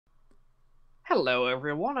Hello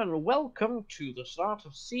everyone and welcome to the start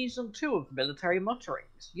of Season 2 of Military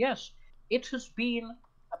Mutterings. Yes, it has been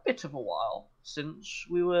a bit of a while since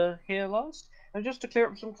we were here last, and just to clear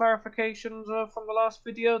up some clarifications from the last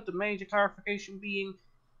video, the major clarification being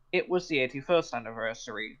it was the 81st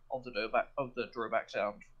anniversary of the Drawback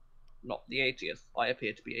Sound, not the 80th. I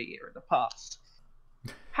appear to be a year in the past.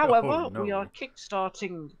 Oh However, we are no.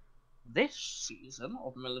 kickstarting this season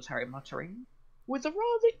of Military Muttering with a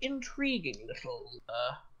rather intriguing little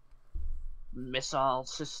missile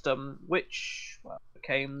system, which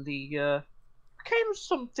became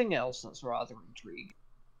something else that's rather intriguing.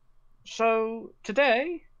 So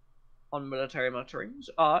today on Military Mutterings,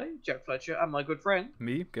 I, Jack Fletcher, and my good friend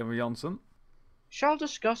Me, Kevin Jansen. shall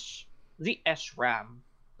discuss the SRAAM,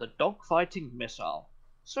 the dogfighting missile.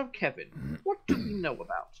 So Kevin, what do we know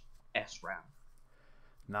about SRAAM?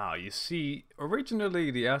 Now, you see, originally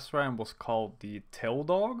the SRAAM was called the Tail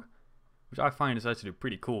Dog, which I find is actually a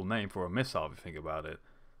pretty cool name for a missile if you think about it.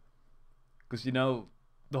 Because, you know,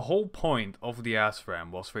 the whole point of the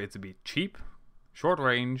SRAAM was for it to be cheap, short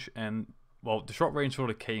range, and, well, the short range sort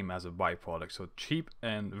of came as a byproduct, so cheap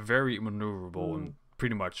and very maneuverable and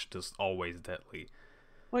pretty much just always deadly.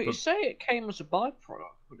 Well, you say it came as a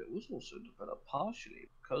byproduct, but it was also developed partially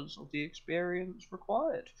because of the experience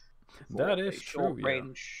required for That is a true,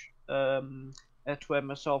 short-range air-to-air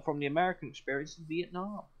missile from the American experience in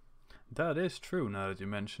Vietnam. That is true now that you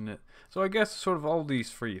mention it. So I guess sort of all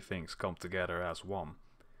these three things come together as one.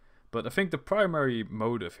 But I think the primary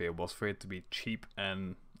motive here was for it to be cheap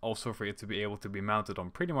and also for it to be able to be mounted on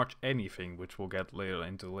pretty much anything, which we'll get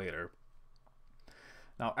into later.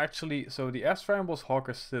 Now actually, so the SRAAM was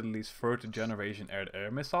Hawker Siddeley's third generation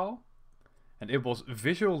air-to-air missile, and it was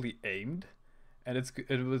visually aimed, and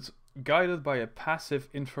it was guided by a passive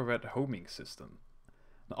infrared homing system.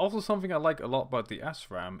 Now also something I like a lot about the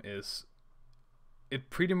SRAAM is it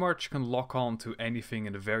pretty much can lock on to anything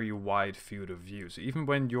in a very wide field of view. So even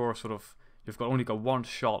when you've got only got one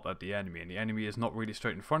shot at the enemy and the enemy is not really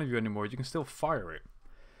straight in front of you anymore, you can still fire it.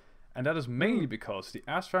 And that is mainly because the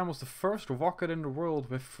SRAAM was the first rocket in the world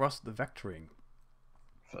with thrust vectoring.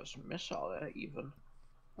 First missile there, even.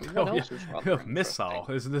 And Oh what else is rather yeah, missile.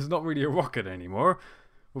 interesting? There's not really a rocket anymore.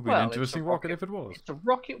 Would be an interesting rocket if it was. It's a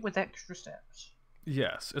rocket with extra steps.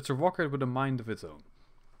 Yes, it's a rocket with a mind of its own.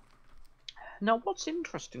 Now, what's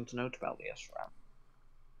interesting to note about the SRAAM?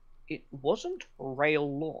 It wasn't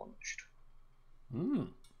rail launched.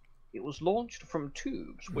 It was launched from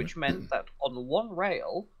tubes, which meant that on one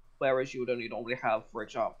rail, whereas you would only normally have, for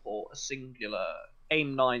example, a singular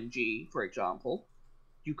AIM-9G, for example,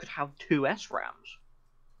 you could have two SRAAMs.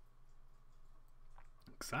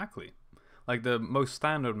 Exactly. Like the most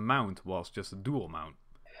standard mount was just a dual mount.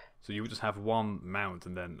 So you would just have one mount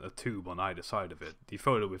and then a tube on either side of it. The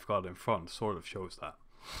photo we've got in front sort of shows that.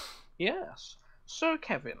 Yes. So,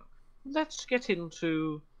 Kevin, let's get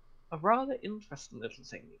into a rather interesting little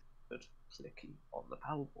thing you could click on the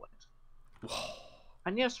PowerPoint.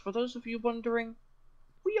 And yes, for those of you wondering,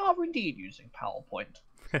 we are indeed using PowerPoint.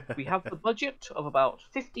 We have the budget of about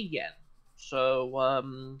 50 yen.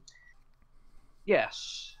 So,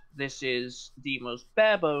 yes, this is the most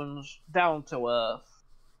bare bones, down to earth,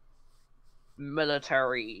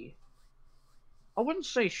 military, I wouldn't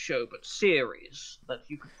say show, but series that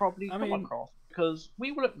you could probably come across, because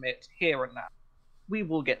we will admit here and now we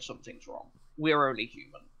will get some things wrong. We're only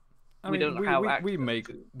human.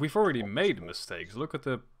 We've already made mistakes. Look at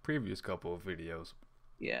the previous couple of videos.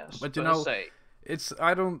 Yes, but you know,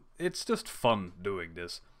 it's just fun doing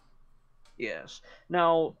this. Yes.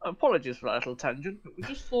 Now, apologies for that little tangent, but we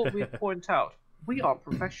just thought we'd point out we aren't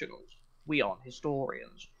professionals. We aren't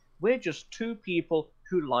historians. We're just two people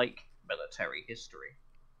who like military history.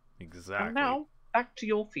 Exactly. And now, back to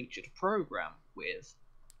your featured program with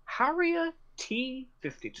Harrier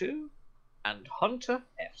T-52 and Hunter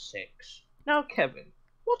F-6. Now, Kevin,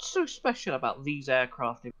 what's so special about these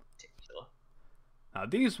aircraft in particular? Now,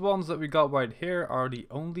 these ones that we got right here are the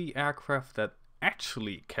only aircraft that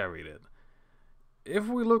actually carried it. If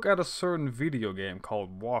we look at a certain video game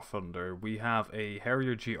called War Thunder, we have a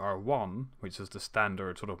Harrier GR1, which is the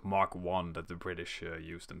standard sort of Mark 1 that the British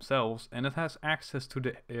use themselves, and it has access to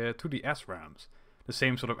the SRAAMs, the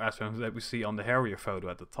same sort of SRAAMs that we see on the Harrier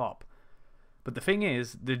photo at the top. But the thing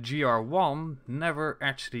is, the GR1 never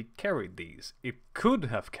actually carried these. It could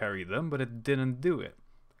have carried them, but it didn't do it.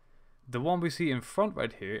 The one we see in front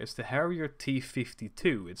right here is the Harrier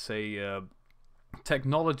T-52. It's a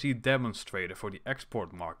technology demonstrator for the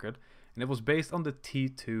export market, and it was based on the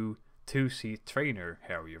T2 2C trainer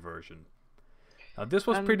Harrier version. Now this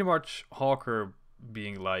was pretty much Hawker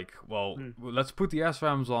being like, well, Hmm. let's put the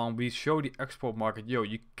SRAMs on. We show the export market, yo,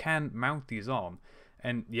 you can mount these on.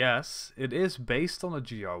 And yes, it is based on a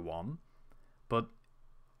GR1, but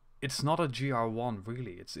it's not a GR1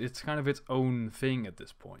 really. It's kind of its own thing at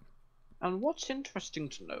this point. And what's interesting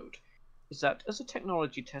to note is that as a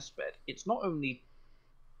technology testbed, it's not only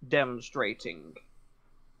demonstrating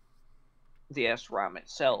the SRAM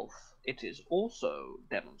itself, it is also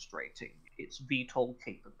demonstrating its VTOL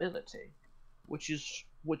capability, which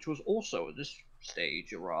was also at this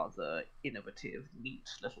stage a rather innovative, neat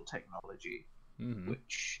little technology,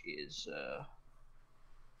 which is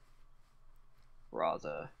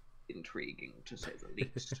rather intriguing to say the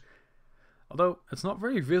least. Although it's not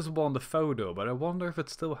very visible on the photo, but I wonder if it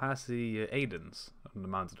still has the Aidens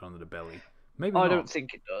mounted under the belly. Maybe I not. don't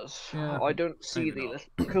think it does. Yeah, I don't see maybe the not. little,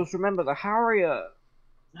 because remember the Harrier.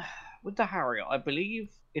 With the Harrier, I believe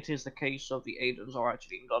it is the case of the Aidens are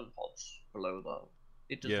actually in gun pods below though.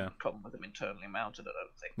 It doesn't come with them internally mounted, I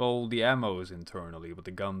don't think. Well, the ammo is internally, but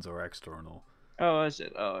the guns are external. Oh, is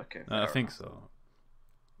it? Oh, okay. I think so.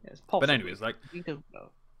 Yes, possibly. But anyways, like, we don't know.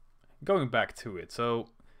 Going back to it, so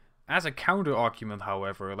as a counter argument,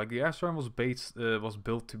 however, like the SRAM was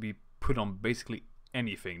built to be put on basically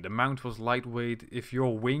anything. The mount was lightweight. If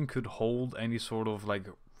your wing could hold any sort of like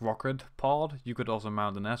rocket pod, you could also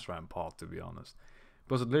mount an SRAM pod, to be honest.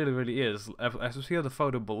 Because it literally is, as you see on the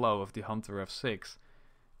photo below of the Hunter F6,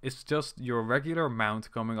 it's just your regular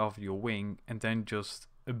mount coming off your wing and then just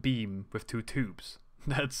a beam with two tubes.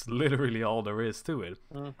 That's literally all there is to it.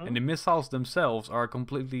 And the missiles themselves are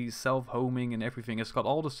completely self-homing and everything. It's got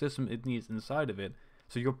all the system it needs inside of it.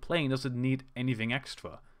 So your plane doesn't need anything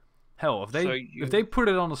extra. Hell, if they put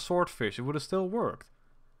it on a swordfish, it would have still worked.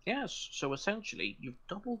 Yes, so essentially you've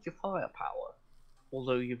doubled your firepower,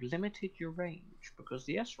 although you've limited your range, because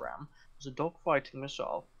the SRAM, as a dogfighting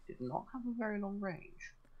missile, did not have a very long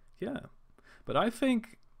range. Yeah, but I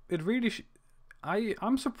think it really...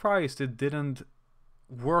 I'm surprised it didn't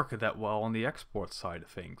work that well on the export side of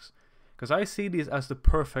things. Because I see these as the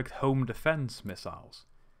perfect home defense missiles.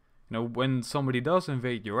 You know, when somebody does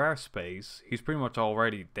invade your airspace, he's pretty much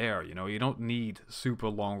already there, you know. You don't need super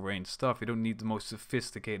long range stuff. You don't need the most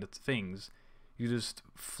sophisticated things. You just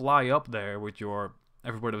fly up there with your...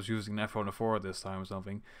 Everybody was using an F-104 at this time or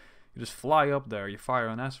something. You just fly up there, you fire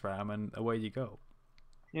an SRAM, and away you go.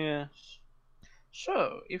 Yes.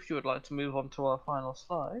 So, if you would like to move on to our final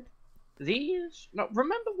slide, these... Now,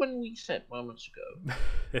 remember when we said moments ago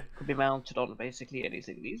could be mounted on basically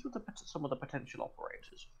anything? These were some of the potential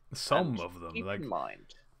operators. Some of them. Keep in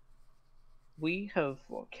mind, we have...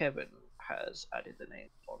 Well, Kevin has added the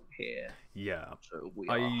names on here. Yeah. So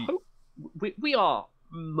we are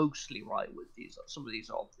mostly right with these. Some of these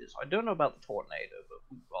are obvious. I don't know about the Tornado, but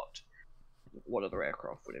we've got... What other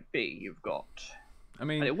aircraft would it be? You've got... I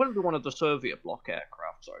mean... And it wouldn't be one of the Soviet bloc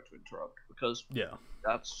aircraft, sorry to interrupt, because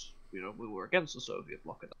that's... You know, we were against the Soviet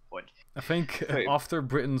bloc at that point. I think after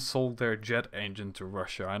Britain sold their jet engine to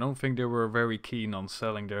Russia, I don't think they were very keen on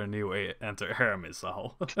selling their new anti-air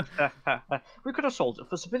missile. We could have sold it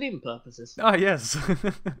for civilian purposes. Ah, yes.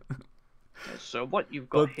 So what you've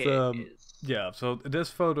got here is... Yeah, so this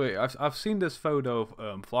photo, I've seen this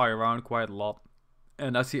photo fly around quite a lot.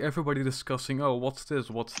 And I see everybody discussing, oh, what's this,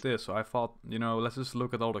 what's this? So I thought, you know, let's just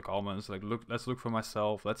look at all the comments. Like, let's look for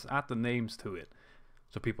myself. Let's add the names to it,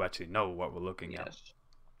 so people actually know what we're looking at.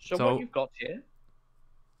 So what you've got here,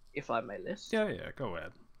 if I may list. Yeah, go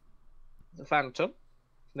ahead. The Phantom,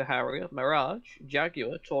 the Harrier, Mirage,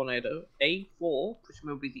 Jaguar, Tornado, A4,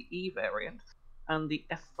 presumably the E variant, and the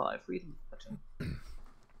F5 Freedom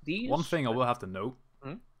Fighter. One thing I will have to note,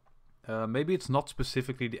 maybe it's not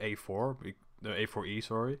specifically the A4, the A4E,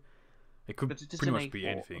 sorry. It could pretty much be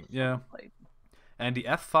anything. Yeah. And the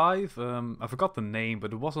F5, I forgot the name,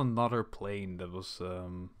 but it was another plane that was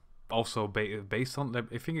also based on...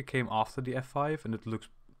 I think it came after the F5, and it looks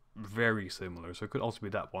very similar, so it could also be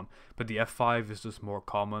that one. But the F5 is just more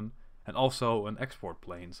common, and also an export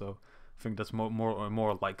plane, so I think that's a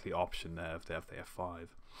more likely option if they have the F5.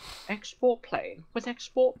 Export plane with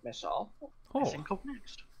export missile. Oh. I think up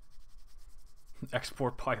next.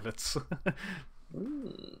 Export pilots.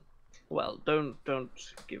 Well, don't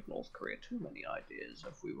give North Korea too many ideas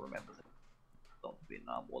if we remember the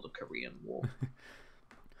Vietnam War, the Korean War.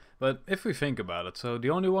 But if we think about it, so the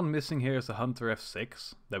only one missing here is the Hunter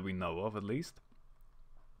F6, that we know of at least.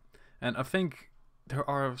 And I think there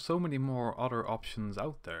are so many more other options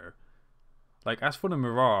out there. Like, as for the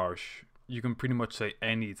Mirage, you can pretty much say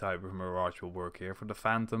any type of Mirage will work here. For the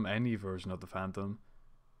Phantom, any version of the Phantom.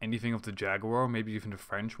 Anything of the Jaguar, maybe even the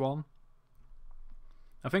French one.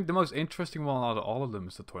 I think the most interesting one out of all of them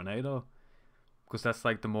is the Tornado. because that's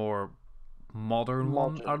like the more modern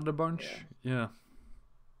one out of the bunch. Yeah.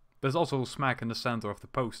 There's also smack in the center of the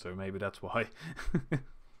poster. Maybe that's why.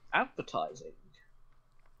 Advertising.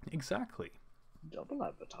 Exactly. Double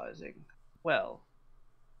advertising. Well,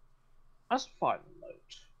 as a final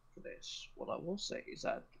note for this, what I will say is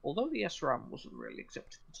that although the SRAAM wasn't really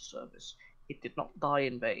accepted into service, it did not die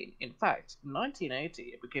in vain. In fact, in 1980,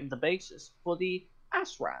 it became the basis for the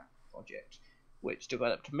SRAAM project, which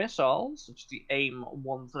developed missiles such as the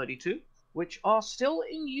AIM-132, which are still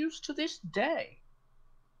in use to this day.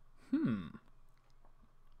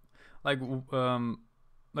 Like,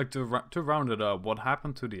 to round it up, what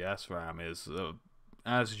happened to the SRAM is,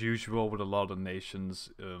 as usual with a lot of nations,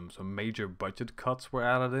 some major budget cuts were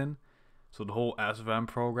added in. So the whole SRAM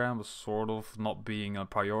program was sort of not being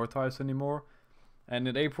prioritized anymore. And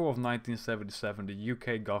in April of 1977, the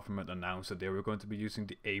UK government announced that they were going to be using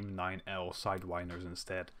the AIM-9L Sidewinders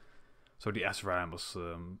instead. So the SRAM was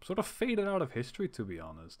sort of faded out of history, to be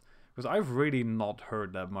honest. Because I've really not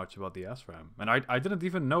heard that much about the SRAM. And I didn't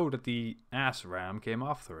even know that the SRAM came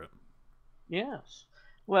after it. Yes.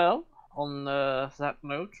 Well, on that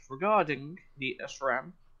note, regarding the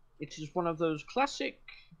SRAM, it is one of those classic,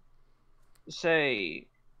 say,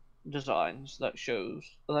 designs that shows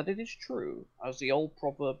that it is true, as the old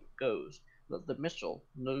proverb goes, that the missile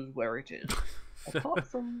knows where it is, apart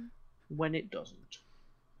from when it doesn't.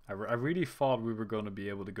 I really thought we were going to be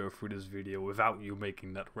able to go through this video without you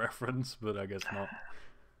making that reference, but I guess not.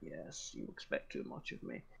 Yes, you expect too much of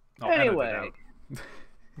me. I'll anyway,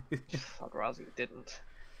 I'd rather you didn't.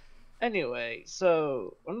 Anyway,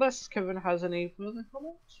 so unless Kevin has any further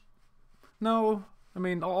comments? No, I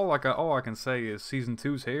mean all I can say is season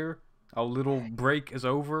 2's here. Our little break is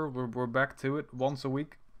over. We're back to it once a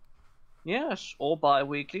week. Yes, or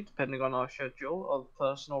bi-weekly, depending on our schedule of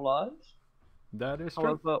personal lives. That is true.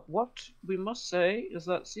 However, what we must say is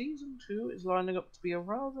that season 2 is lining up to be a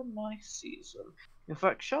rather nice season. In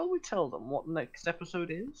fact, shall we tell them what the next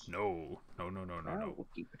episode is? No. We'll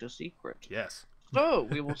keep it a secret. Yes. So,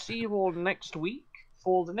 we will see you all next week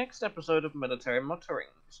for the next episode of Military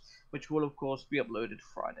Mutterings, which will, of course, be uploaded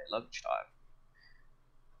Friday lunchtime.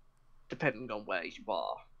 Depending on where you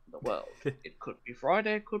are in the world. It could be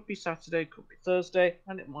Friday, it could be Saturday, it could be Thursday,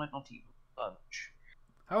 and it might not even be lunch.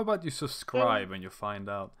 How about you subscribe when you find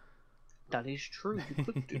out? That is true, you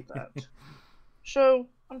could do that. So,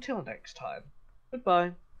 until next time,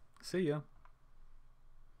 goodbye. See ya.